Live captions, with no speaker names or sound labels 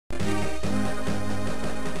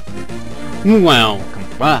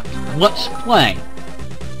Welcome back. Let's play.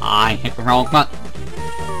 I hit the wrong button.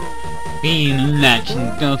 The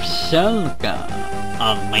Legend of Zelda.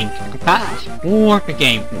 A Link to the Past for the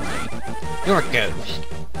Game Boy. You're a ghost.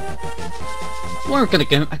 We're gonna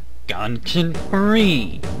go a Gungeon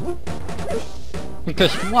Free.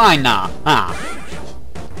 Because why not, huh?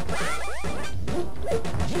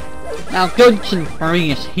 Now Gungeon Free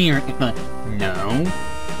is here in the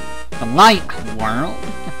light world.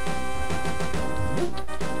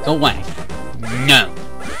 Go away. No.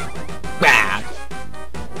 Bad.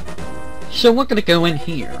 So we're gonna go in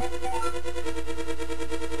here.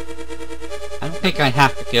 I don't think I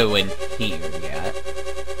have to go in here yet.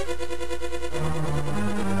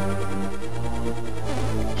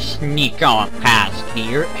 Sneak on past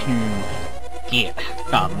here and get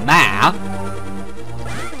the map.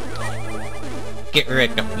 Get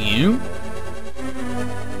rid of you.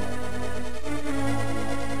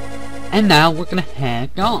 And now we're gonna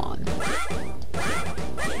head on.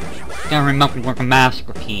 Gotta remember where the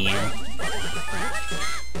master key is.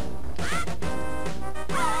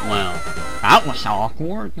 Well, that was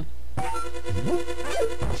awkward.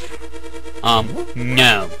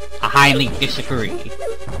 No. I highly disagree.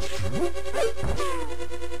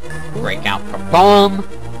 Break out the bomb.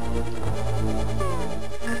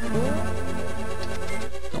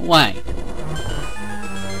 Go away.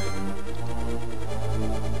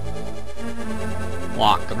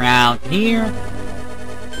 Walk around here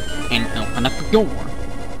and open up the door.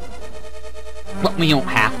 But we don't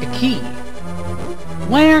have the key.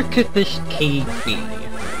 Where could this key be?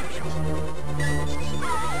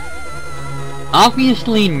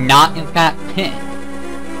 Obviously not in that pit.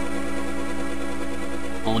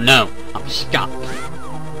 Oh no, I'm stuck.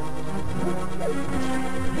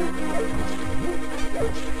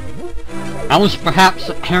 That was perhaps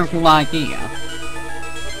a terrible idea.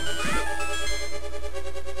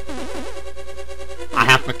 I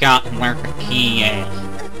have forgotten where the key is.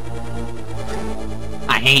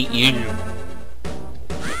 I hate you.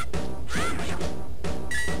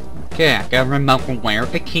 Okay, I gotta remember where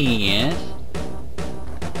the key is.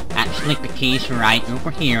 Actually, the key's right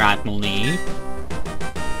over here, I believe.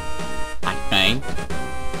 I think.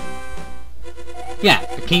 Yeah,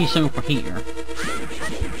 the key's over here.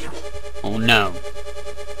 Oh no.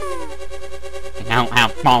 And I don't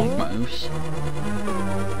have bombos.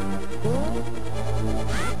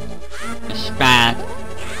 It's bad.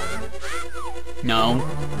 No.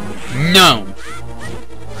 No!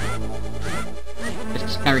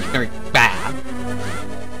 It's very, very bad.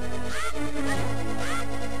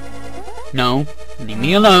 No. Leave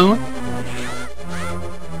me alone.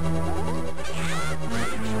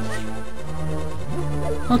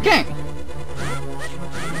 Okay.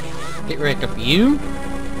 Get rid of you.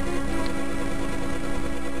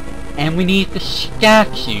 And we need the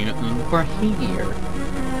statue over here.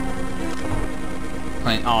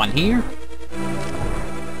 Put it on here.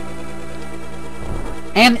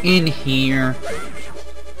 And in here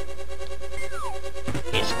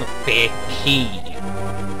is the big key.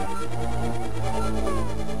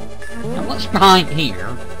 Now what's behind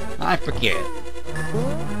here? I forget.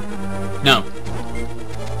 No.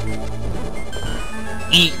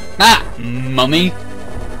 Eat that, mummy!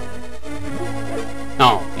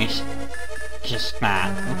 Oh, it's just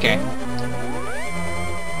that. Okay.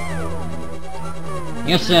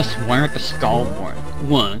 Guess that's where the skull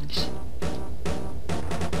was.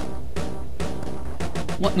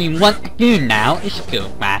 What we want to do now is go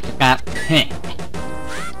back to that pit.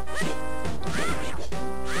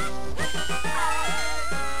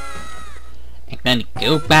 And then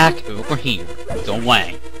go back over here. Go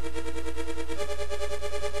away.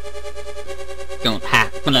 Don't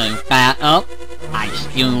have to blow that up. I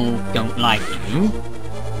still don't like you.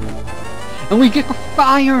 And we get the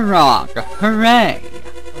fire rock! Hooray!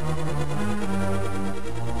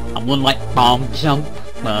 I would like bomb jump,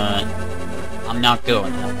 but I'm not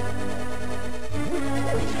going to.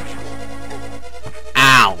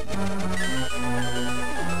 Ow!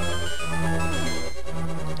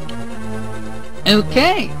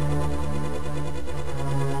 Okay!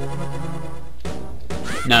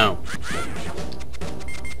 No.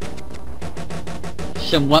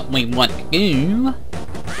 So what we want to do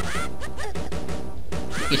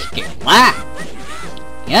is get lag.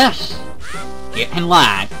 Yes! Get in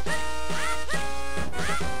lag.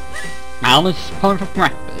 Now this is part of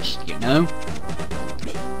breakfast, you know?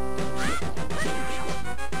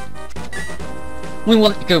 We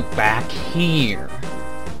want to go back here.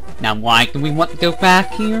 Now why do we want to go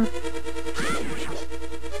back here?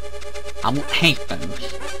 I won't hate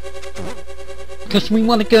those. Because we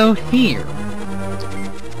want to go here.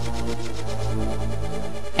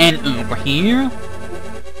 And over here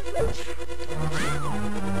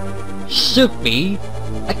should be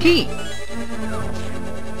a key.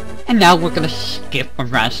 And now we're gonna skip the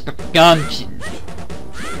rest of the dungeon.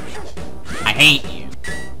 I hate you.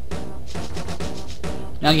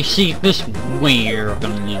 Now you see this weird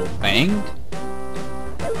little thing.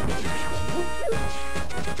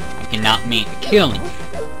 I cannot make a killing.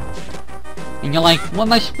 And you're like, what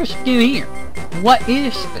am I supposed to do here? What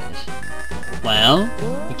is this? Well,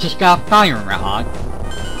 you just got a fire rod.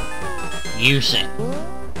 Use it.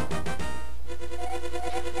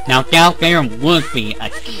 Now down there would be a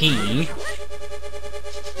key.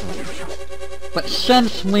 But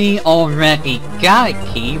since we already got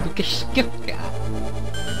a key, we can skip that.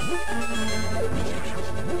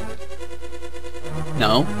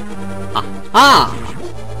 No. Aha!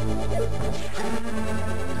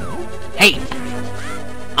 Hey!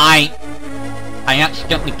 I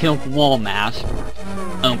accidentally killed the wall mask.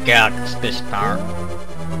 Oh god, it's this part.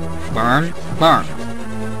 Burn, burn.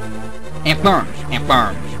 And burn, and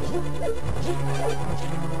burn.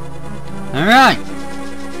 Alright.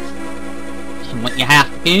 So what you have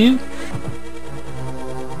to do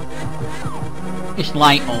is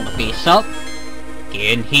light all the base up.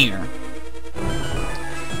 Get in here.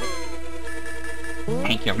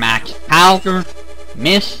 Take your max powder.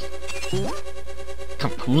 Miss.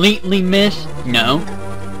 Completely miss. No.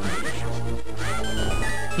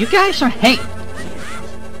 You guys are hate.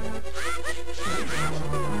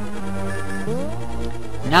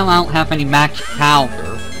 Now I don't have any max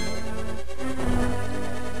powder.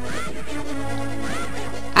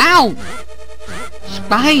 Ow!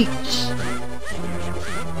 Spikes!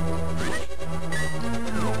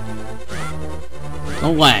 Go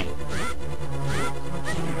away.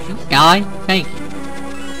 Guy, thank you.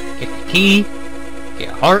 Get the key, get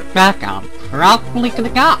your heart back, I'm probably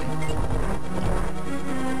gonna die.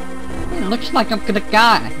 It looks like I'm gonna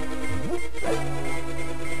die.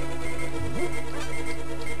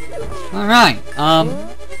 Alright,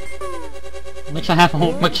 at least I have a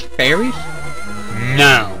whole bunch of berries?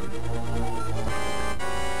 No.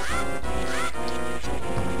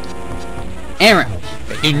 Arrows,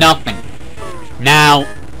 they do nothing. Now,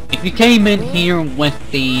 if you came in here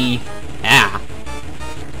with the...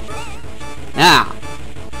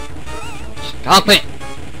 Stop it!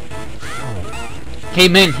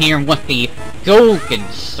 Came in here with the golden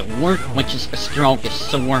sword, which is the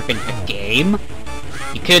strongest sword in the game.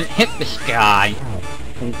 You couldn't hit this guy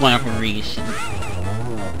for whatever reason.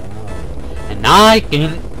 And I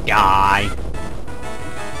didn't die.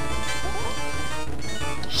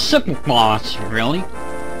 Simple boss, really.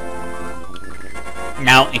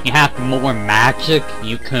 Now, if you have more magic,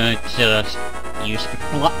 you could just use the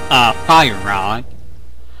fire rod.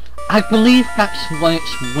 I believe that's what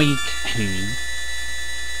it's weak to.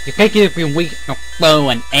 You think it'd be weak to bow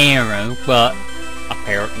and arrow, but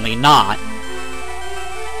apparently not.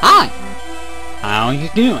 Hi! How are you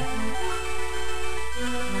doing?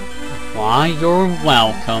 Why, you're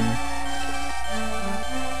welcome.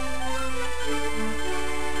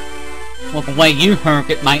 Well, the way you heard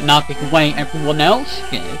it might not be the way everyone else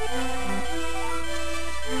did.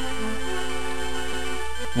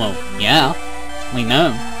 Well, yeah, we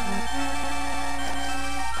know.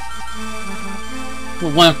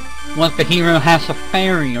 Well, what if the hero has a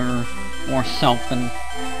fairy or something?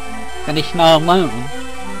 Then he's not alone.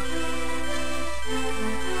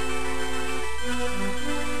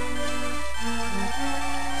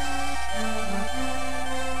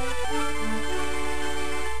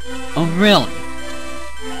 Oh, really?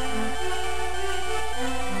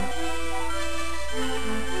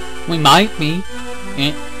 We might be.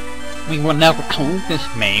 We were never told this,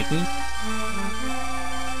 maybe.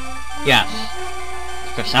 Yes.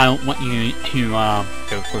 Because I don't want you to,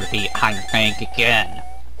 go for the high bank again.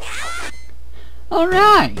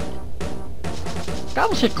 Alright! That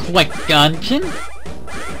was a quick dungeon.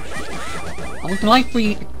 I would like for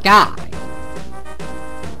you to die.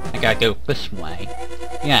 I gotta go this way.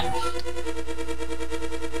 Yes.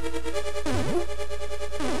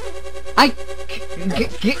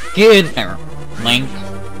 Get in there, Link.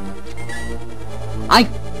 I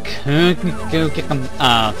could go get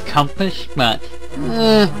the, compass, but,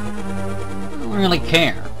 I don't really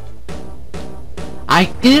care. I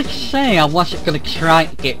did say I wasn't gonna try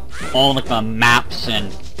to get all of the maps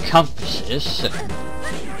and compasses, so...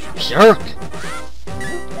 Jerk!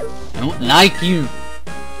 I don't like you.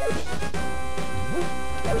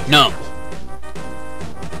 No.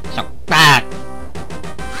 It's a bad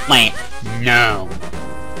plan. No.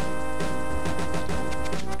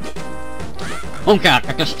 Oh god,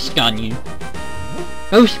 I just stunned you.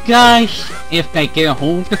 Those guys, if they get a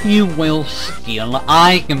hold of you, will steal an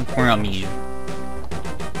item from you.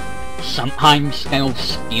 Sometimes they'll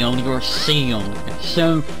steal your seal,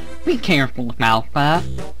 so be careful about that.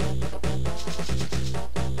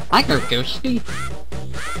 I go Ghosty.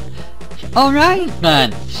 Alright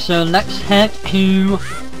then, so let's head to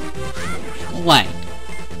Lane.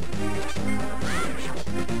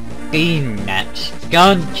 The next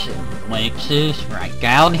dungeon, which is right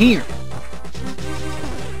down here.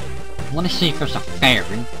 I wanna see if there's a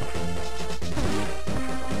fairy.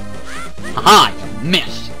 Haha, you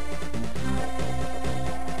missed!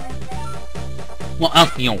 What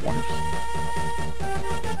of yours?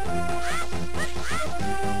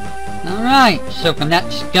 Alright, so the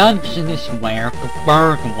next dungeon is where the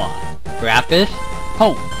bird was. Grab this,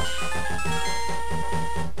 hold.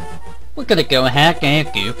 We're gonna go ahead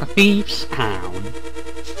and do the Thieves' Town.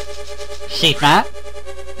 See that?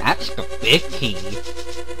 That's the big key.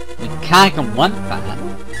 We kinda want that.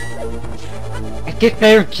 And get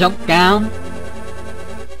there, jump down,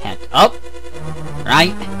 head up,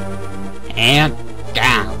 right, and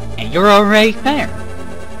down. And you're already there.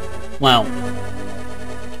 Well,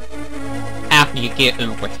 after you get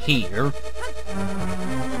over here.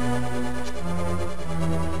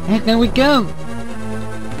 And there we go.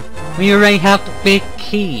 We already have the big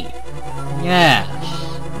key. Yes.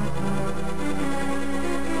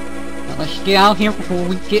 Now let's get out here before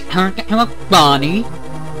we get turned into a bunny.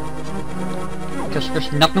 Because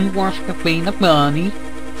there's nothing worse than being a bunny.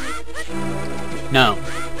 No.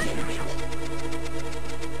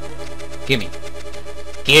 Gimme.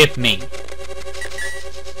 Give me.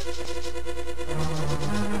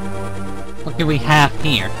 What do we have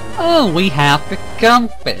here? Oh, we have the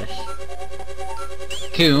compass.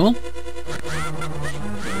 Cool.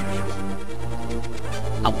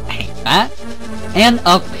 I'll hate that. And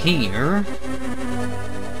up here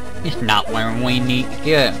is not where we need to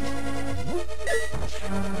go.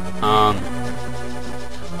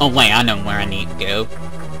 Oh wait, I know where I need to go.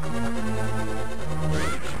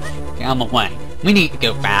 Okay, I'm away. We need to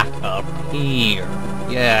go back up here.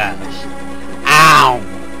 Yes. Ow!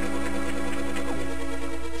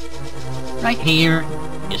 Right here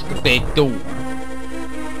is the big door.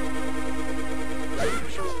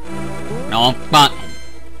 No button.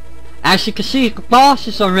 As you can see, the boss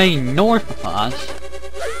is already north of us.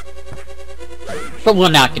 But we're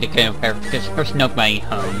not gonna go there because there's nobody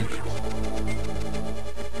home.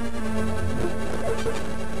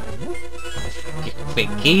 Get the big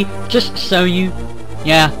key, just to show you.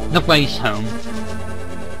 Yeah, nobody's home.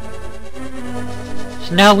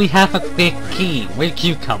 So now we have a big key. Where'd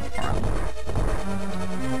you come from?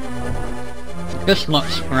 This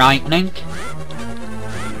looks frightening.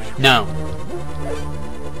 No.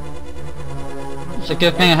 It's a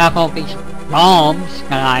good thing I have all these bombs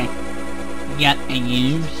that I yet to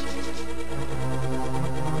use.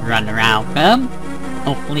 Run around them.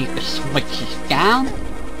 Hopefully the switch is down.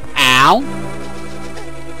 Ow.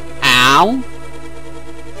 Ow.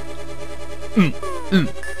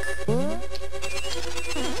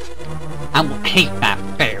 I will hate that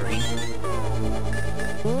fairy.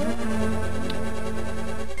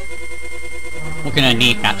 We're gonna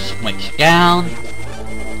need that switch down.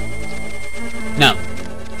 No.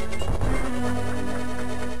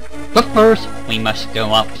 But first, we must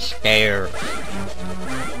go upstairs.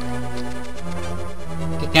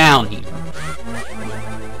 Get down here.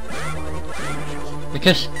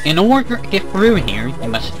 Because in order to get through here, you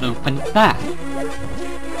must open that.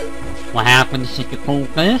 What happens if you pull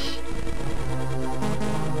this?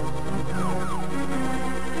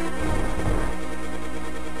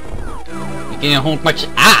 Get a whole bunch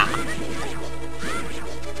of— ah!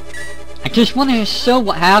 I just wanted to show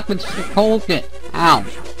what happens if you hold it. Ow.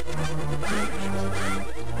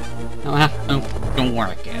 Now I have to open the door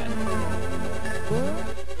again.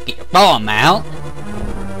 Get your bomb out.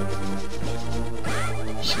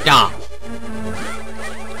 Stop.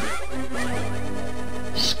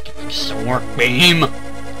 Sword beam.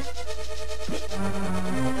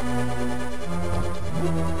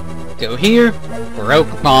 Go here,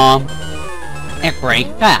 broke a bomb, and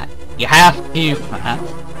break that. You have to do that.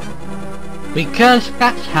 Because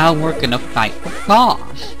that's how we're gonna fight the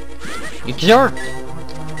boss. You jerk.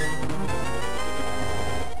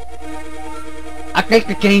 I think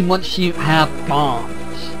the game wants you to have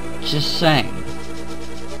bombs. Just saying.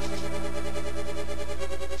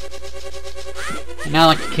 Now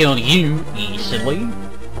I can kill you easily.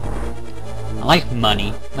 I like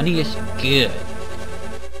money. Money is good.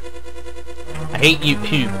 I hate you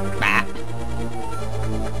too, bat.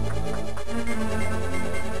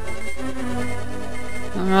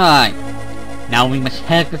 Alright. Now we must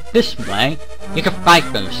head this way. You can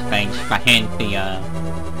fight those things behind the,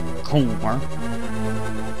 core.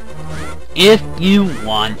 If you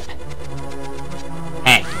want.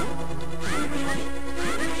 Hey.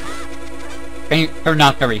 They're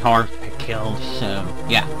not very hard to kill, so,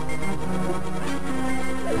 yeah.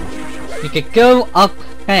 You could go up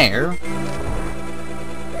there.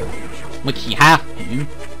 Which you have to.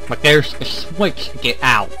 But there's a switch to get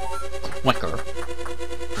out quicker.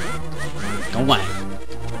 Go away.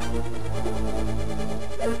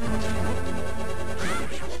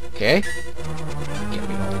 Okay. Get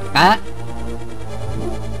rid of that.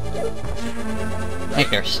 Hey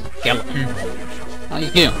there, skeleton. How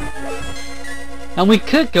you doing? Now we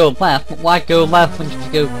could go left, but why go left when you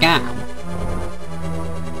can go down?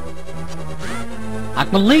 I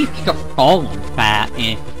believe you could fall in that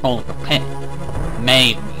if you fall in the pit.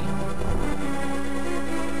 Maybe.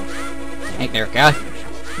 Hey there, guy.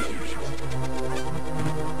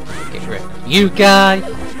 Get rid of you guys.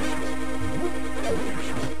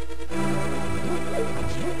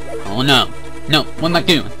 Oh no. No, what am I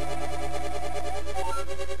doing?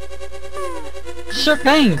 Sure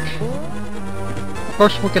thing.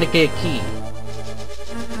 First we're gonna get a key.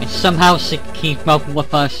 And somehow she can keep up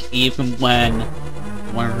with us even when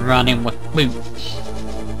we're running with boots.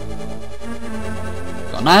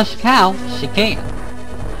 Don't ask how, she can.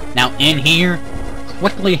 Now in here,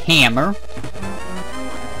 quickly hammer.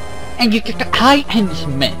 And you get the items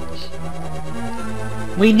mix.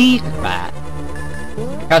 We need that.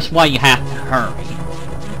 That's why you have to hurry.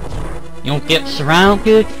 You'll get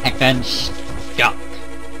surrounded and then stuck.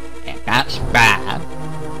 And that's bad.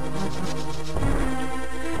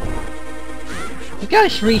 You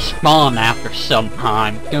guys respawn after some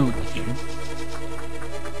time, don't you?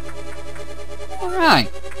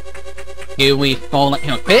 Alright. Do we fall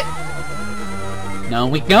into a pit? No,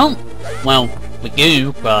 we don't. Well, we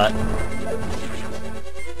do, but...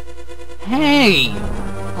 Hey!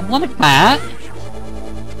 I wanted that.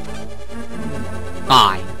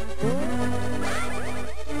 Fine.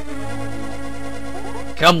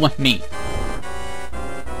 Come with me.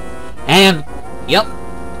 And, yep,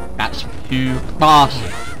 that's 2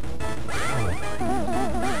 bosses.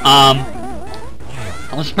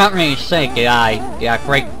 I was about ready to say, did I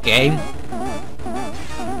break the game?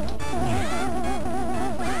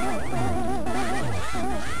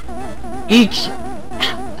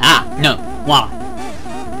 No,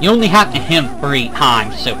 1. You only have to hit him 3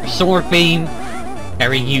 times, so for Sword Beam,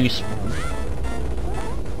 very useful.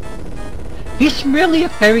 He's really a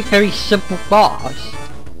very, very simple boss.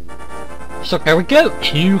 So there we go,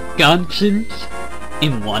 2 dungeons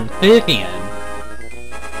in 1 video.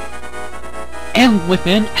 And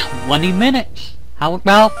within 20 minutes. How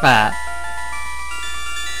about that?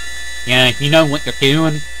 Yeah, you know what you're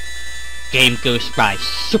doing. Game goes by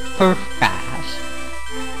super fast.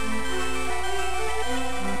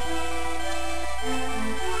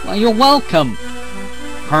 Well, you're welcome,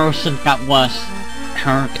 person that was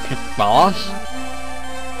turned into boss.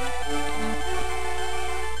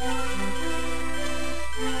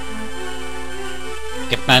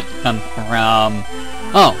 Defend them from...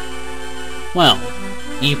 Oh, well,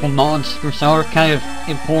 evil monsters are kind of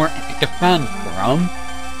important to defend from.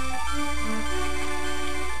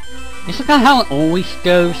 Isn't that how it always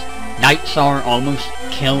goes? Knights are almost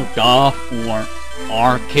killed off, or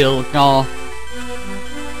are killed off.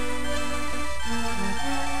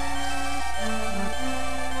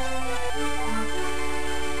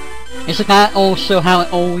 Isn't that also how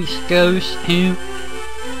it always goes, too?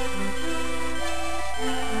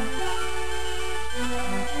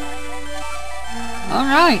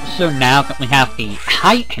 Alright, so now that we have the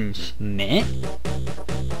items met,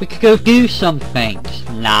 we could go do some things,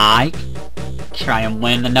 like try and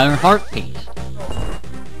win another heart piece.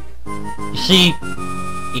 You see,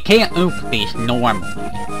 you can't open these normally.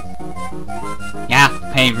 You have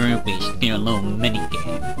to pay rupees to do a little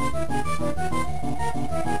mini-game.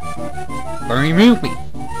 Furry Ruby.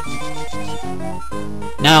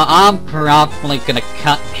 Now I'm probably gonna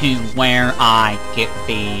cut to where I get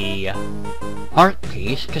the heart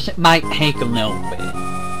piece, because it might take a little bit.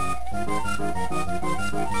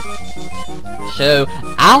 So,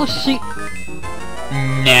 I'll see...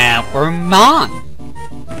 Never mind!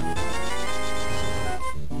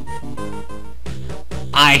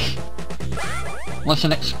 I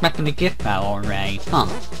wasn't expecting to get that already, huh?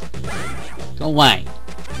 Go away.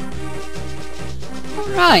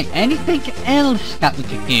 Alright, anything else that we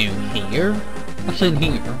could do here? What's in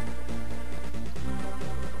here?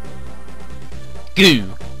 Goo.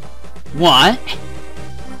 What?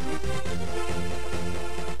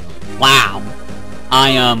 Wow.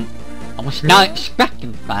 I was not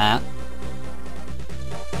expecting that.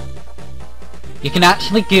 You can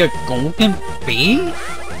actually get a golden bee?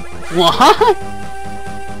 What?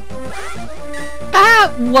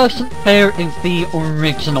 That wasn't there in the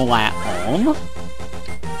original at home.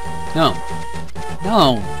 No.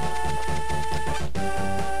 No.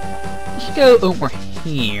 Let's go over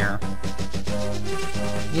here.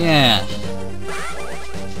 Yes.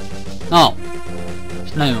 Oh.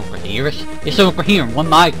 It's not over here. It's over here. What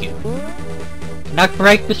am I doing? Can I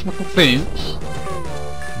break this with the boots?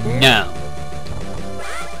 No.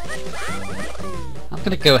 I'm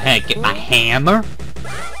gonna go ahead and get my hammer.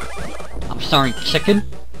 I'm sorry, chicken.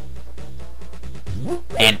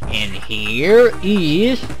 And in here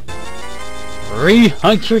is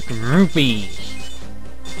 300 rupees.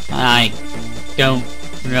 I don't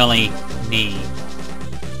really need.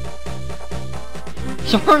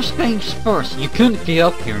 So first things first, you couldn't get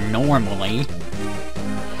up here normally.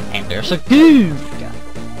 And there's a dude.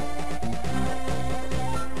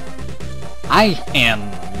 I am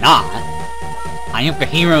not. I am the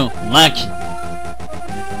hero legend.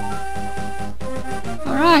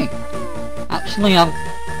 Alright. Actually, I'm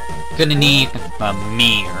gonna need a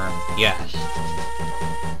mirror. Yes.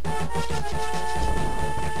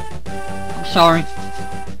 I'm sorry.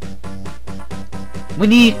 We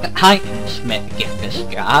need the Titan Smith to get this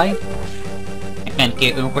guy. And then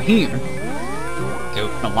get over here. Go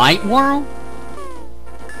to the light world.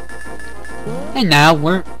 And now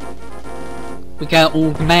we got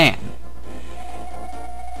old man.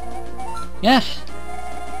 Yes.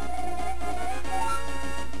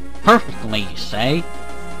 Perfectly, you say.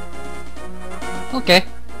 Okay.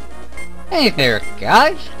 Hey there,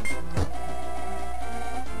 guys.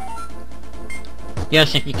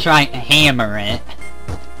 Yes, if you try to hammer it,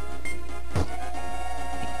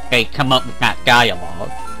 they come up with that dialogue.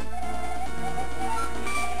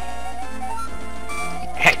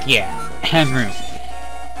 Heck yeah, hammer.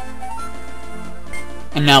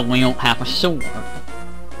 And now we don't have a sword.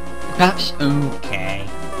 That's okay.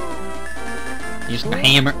 Use the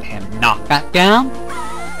hammer and knock that down.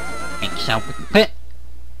 Make yourself with the pit.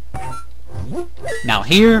 Now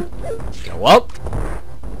here, go up.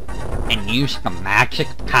 And use the magic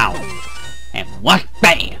power. And what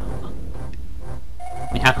bam!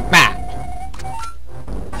 We have it back.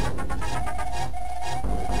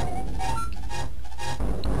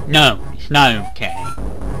 No, it's not okay.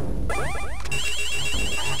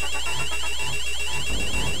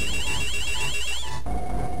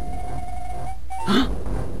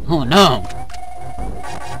 Oh no!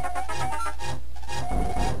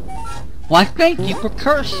 Why, thank you for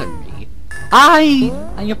cursing me.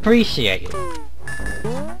 I appreciate it.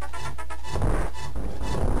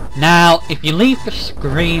 Now, if you leave the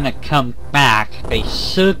screen and come back, they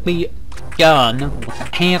should be done with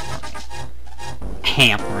the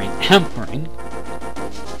hampering.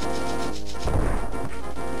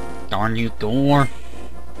 Darn you, door.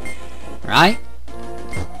 Right?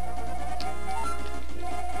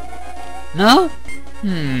 No?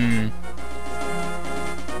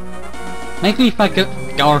 Maybe if I go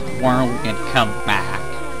to Dark World and come back.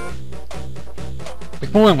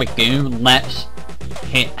 Before we do, let's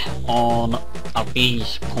hit all of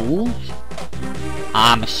these pools.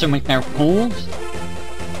 I'm assuming they're pools.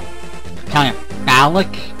 Kind of phallic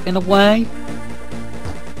in a way.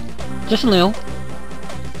 Just a little.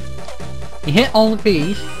 You hit all of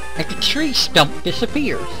these, and the tree stump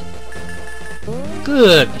disappears.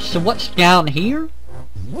 Good, so what's down here?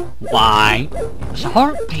 Why, it's a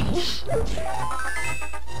heart piece.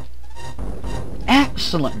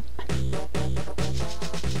 Excellent.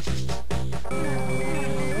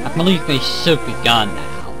 I believe they should be gone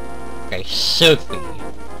now. They should be.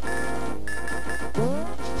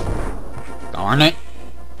 Darn it.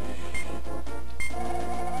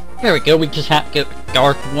 There we go, we just have to go to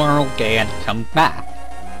Dark World and come back.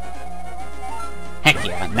 Heck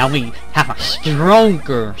yeah, now we have a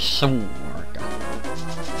stronger sword.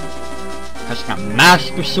 Because the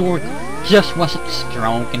Master Sword just wasn't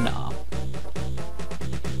strong enough.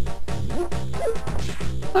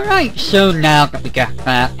 Alright, so now that we got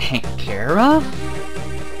that taken care of,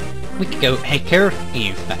 we can go take care of a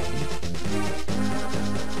few things.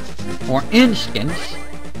 For instance,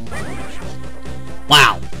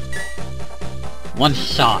 wow, one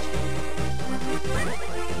shot.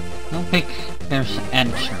 I don't think there's an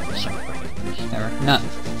entrance over here. Is there none?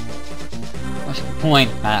 What's the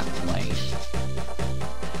point of that place?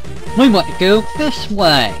 We want to go this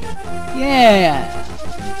way! Yeah!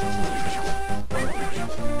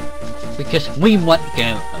 Because we want to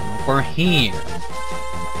go over here.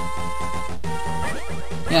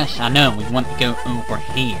 Yes, I know, we want to go over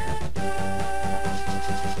here.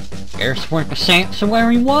 There's where the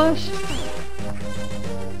sanctuary was?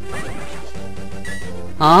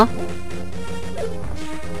 Huh?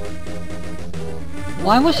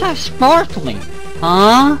 Why was that sparkling?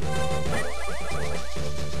 Huh?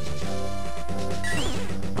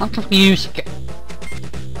 I'm confused.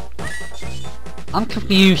 I'm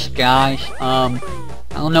confused, guys. I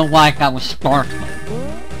don't know why that was sparkling.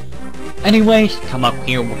 Anyways, come up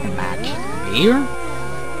here with a magic mirror.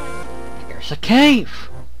 There's a cave.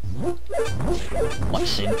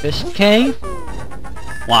 What's in this cave?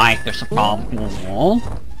 Why, there's a powerful wall.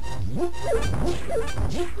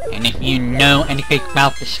 And if you know anything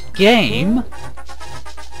about this game,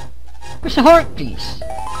 there's a heart piece.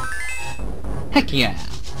 Heck yeah.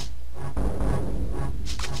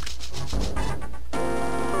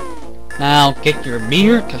 Now get your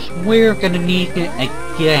mirror, cause we're gonna need it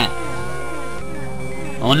again.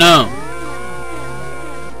 Oh no!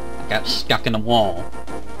 I got stuck in the wall.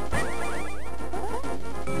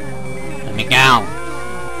 Let me go.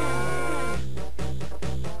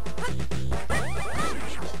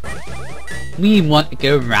 We want to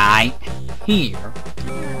go right here.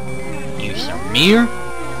 Use our mirror.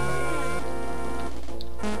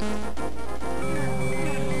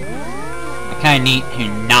 I kinda need to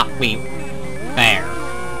not be there.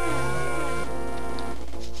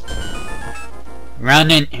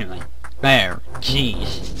 Run into it. There.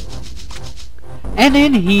 Jeez. And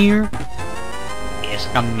in here is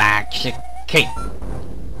the magic cape.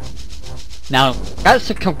 Now, that's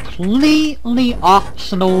a completely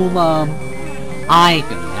optional,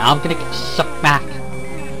 item. Now I'm gonna get sucked back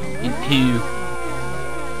into...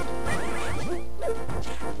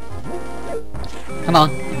 Come on,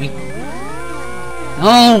 let me...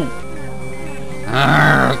 No!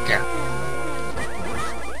 Okay.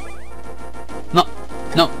 No,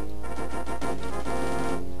 no.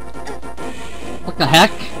 What the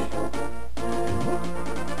heck?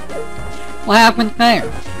 What happened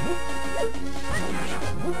there?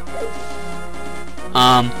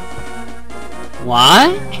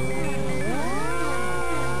 What?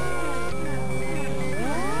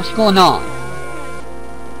 What's going on?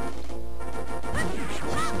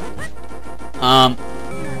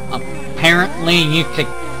 Apparently you could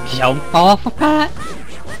jump off of that?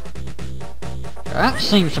 That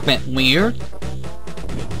seems a bit weird.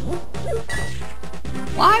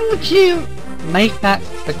 Why would you make that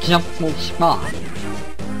a jumpable spot?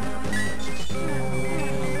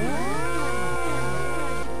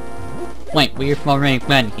 Wait, we've already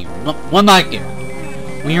been here. What am I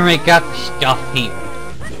doing? We already got the stuff here.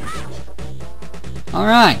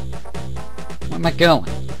 Alright. Where am I going?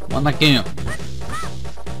 What am I doing?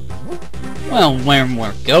 Well, where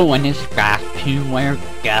we're going is back to where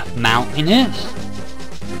Death Mountain is.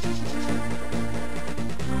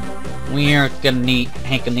 We're gonna need to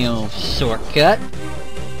take a little shortcut.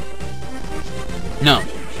 No.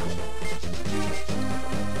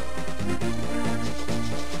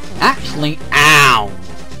 Actually, ow!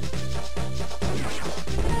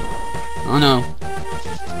 Oh no.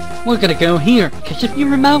 We're gonna go here, because if you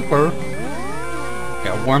remember,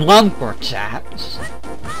 there were lumberjacks.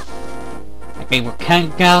 They were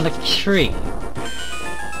cutting down a tree.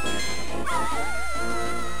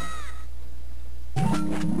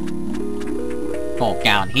 Go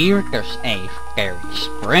down here, there's a fairy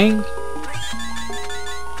spring,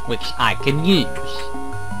 which I can use.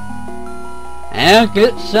 And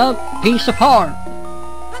get some piece of heart.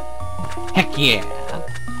 Heck yeah.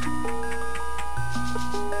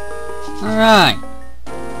 Alright.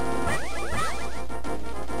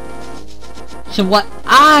 So what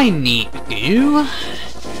I need to do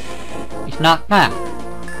is knock back.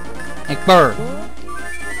 Like bird.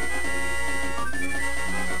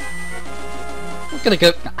 We're gonna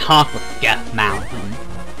go hop with Death Mountain.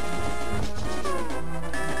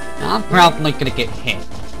 I'm probably gonna get hit.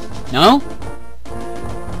 No?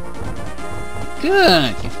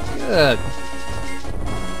 Good, good.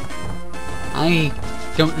 I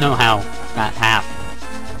don't know how that happened.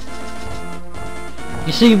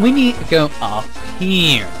 You see, we need to go up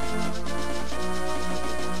here.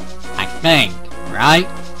 I think, right?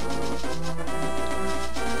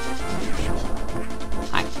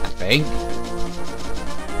 I think.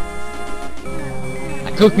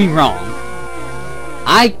 I could be wrong.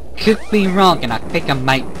 I could be wrong, and I think I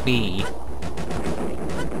might be.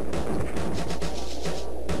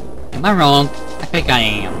 Am I wrong? I think I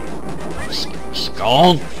am.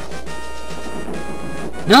 Skull?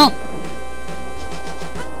 No!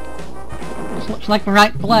 This looks like the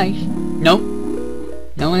right place. Nope.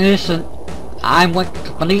 No, it isn't. I went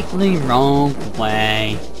completely wrong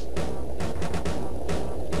way.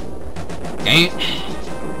 Dang it.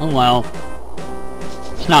 Oh well.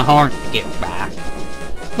 It's not hard to get back.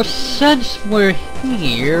 But since we're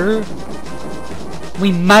here,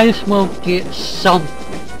 we might as well get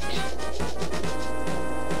something.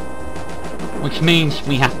 Which means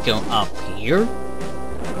we have to go up here.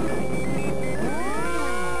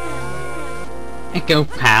 And go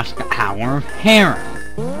past the Tower of Hera.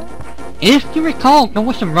 If you recall, there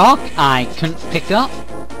was a rock I couldn't pick up.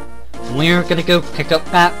 We're gonna go pick up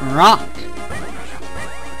that rock.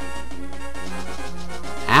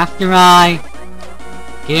 After I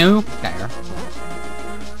go there.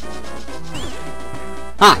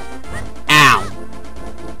 Hi. Ow.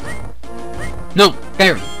 No,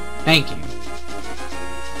 Barry. Thank you.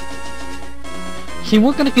 See,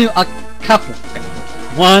 we're gonna do a couple things.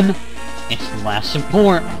 One is less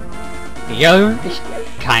important. The other is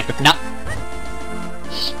kind of not.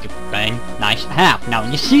 Stupid thing. Nice to have. Now,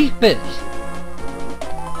 you see this.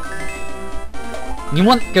 You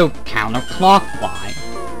want to go counterclockwise.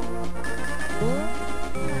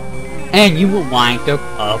 And you will wind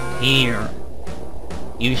up here.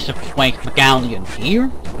 Use the Quake Medallion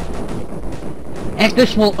here. And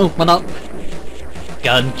this will open up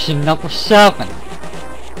Dungeon number 7.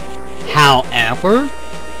 However,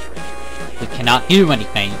 we cannot do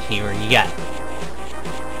anything here yet.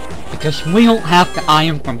 Because we don't have the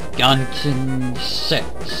item from Dungeon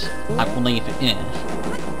 6. I believe it is.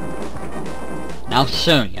 And I'll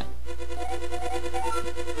show you.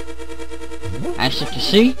 As you can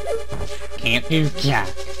see, can't do jack.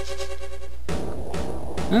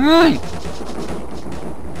 Alright.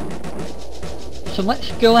 So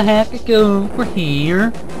let's go ahead and go over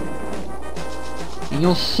here. And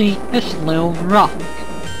you'll see this little rock.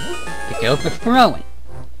 To go for throwing.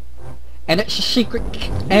 And it's a secret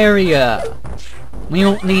area. We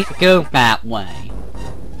don't need to go that way.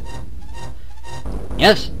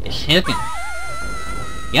 Yes, it's hidden.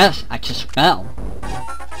 Yes, I just fell.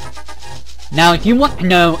 Now, if you want to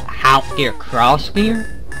know how to get across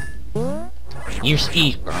here, use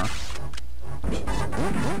Ether.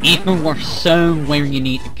 Ether will show where you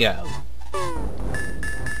need to go.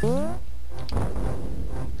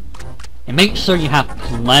 And make sure you have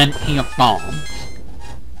plenty of bombs.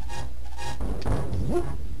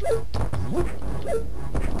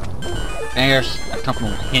 There's a couple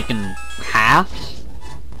of hidden paths.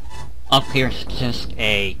 Up here's just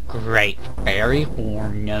a great fairy for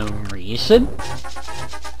no reason.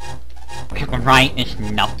 To the right is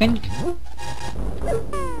nothing.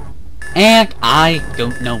 And I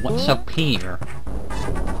don't know what's up here.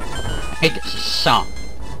 I think it's a song.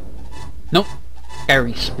 Nope.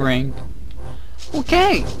 Fairy spring.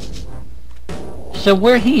 Okay. So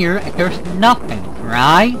we're here and there's nothing,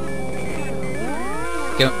 right?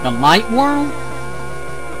 Go to the light world.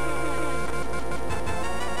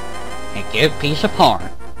 And get a piece of heart.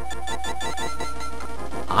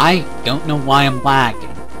 I don't know why I'm lagging.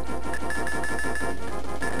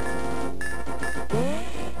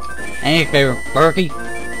 Hey there, Berkey.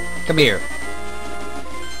 Come here.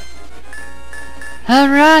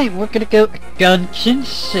 Alright, we're gonna go to Dungeon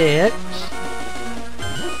 6.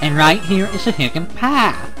 And right here is a hidden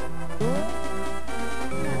path.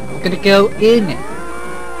 We're gonna go in it.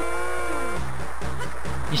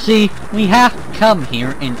 You see, we have to come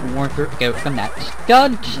here in order to go to the next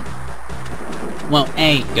dungeon. Well,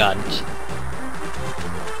 a dungeon.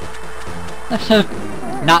 Let's hope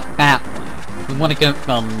not that way. We want to go to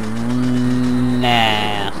the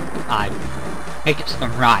left. I think it's the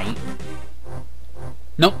right.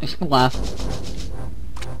 Nope, it's the left.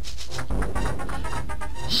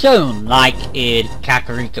 So, like in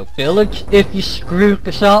Kakariko Village, if you screw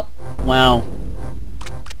this up, well,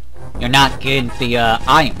 you're not getting the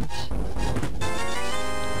items.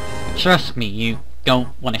 Trust me, you don't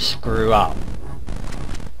want to screw up.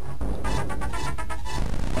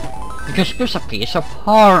 Because there's a piece of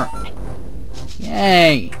heart.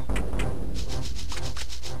 Yay!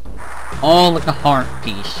 All of the heart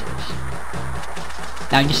pieces.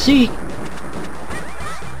 Now you see,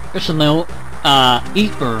 there's a little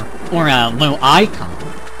ether or a little icon.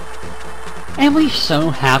 And we so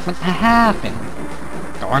happen to have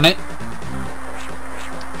it. Darn it.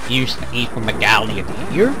 Use the ether medallion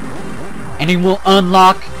here. And it will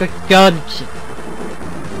unlock the dungeon.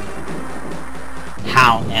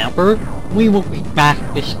 However, we will be back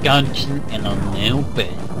to this dungeon in a little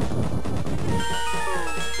bit.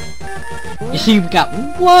 You see, we've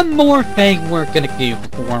got one more thing we're gonna do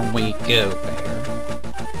before we go there.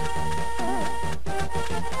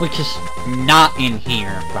 Which is not in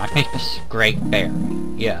here, but I think this is a great fairy.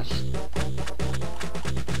 Yes.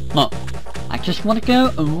 Look, I just want to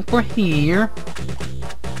go over here.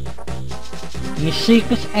 You see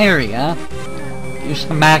this area, there's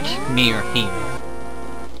the magic mirror here.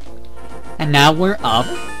 And now we're up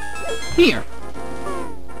here.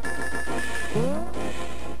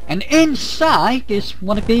 And inside is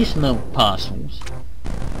one of these little puzzles.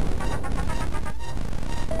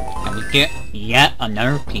 And we get yet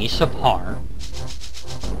another piece of heart.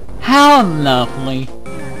 How lovely!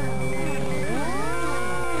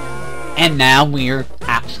 And now we're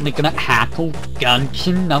actually gonna tackle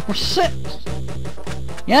dungeon number 6.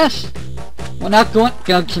 Yes, we're not going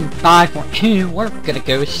dungeon 5 or 2, we're gonna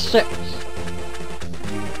go 6.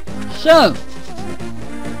 So,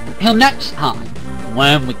 until next time,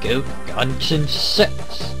 when we go to dungeon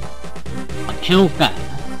 6. Until then.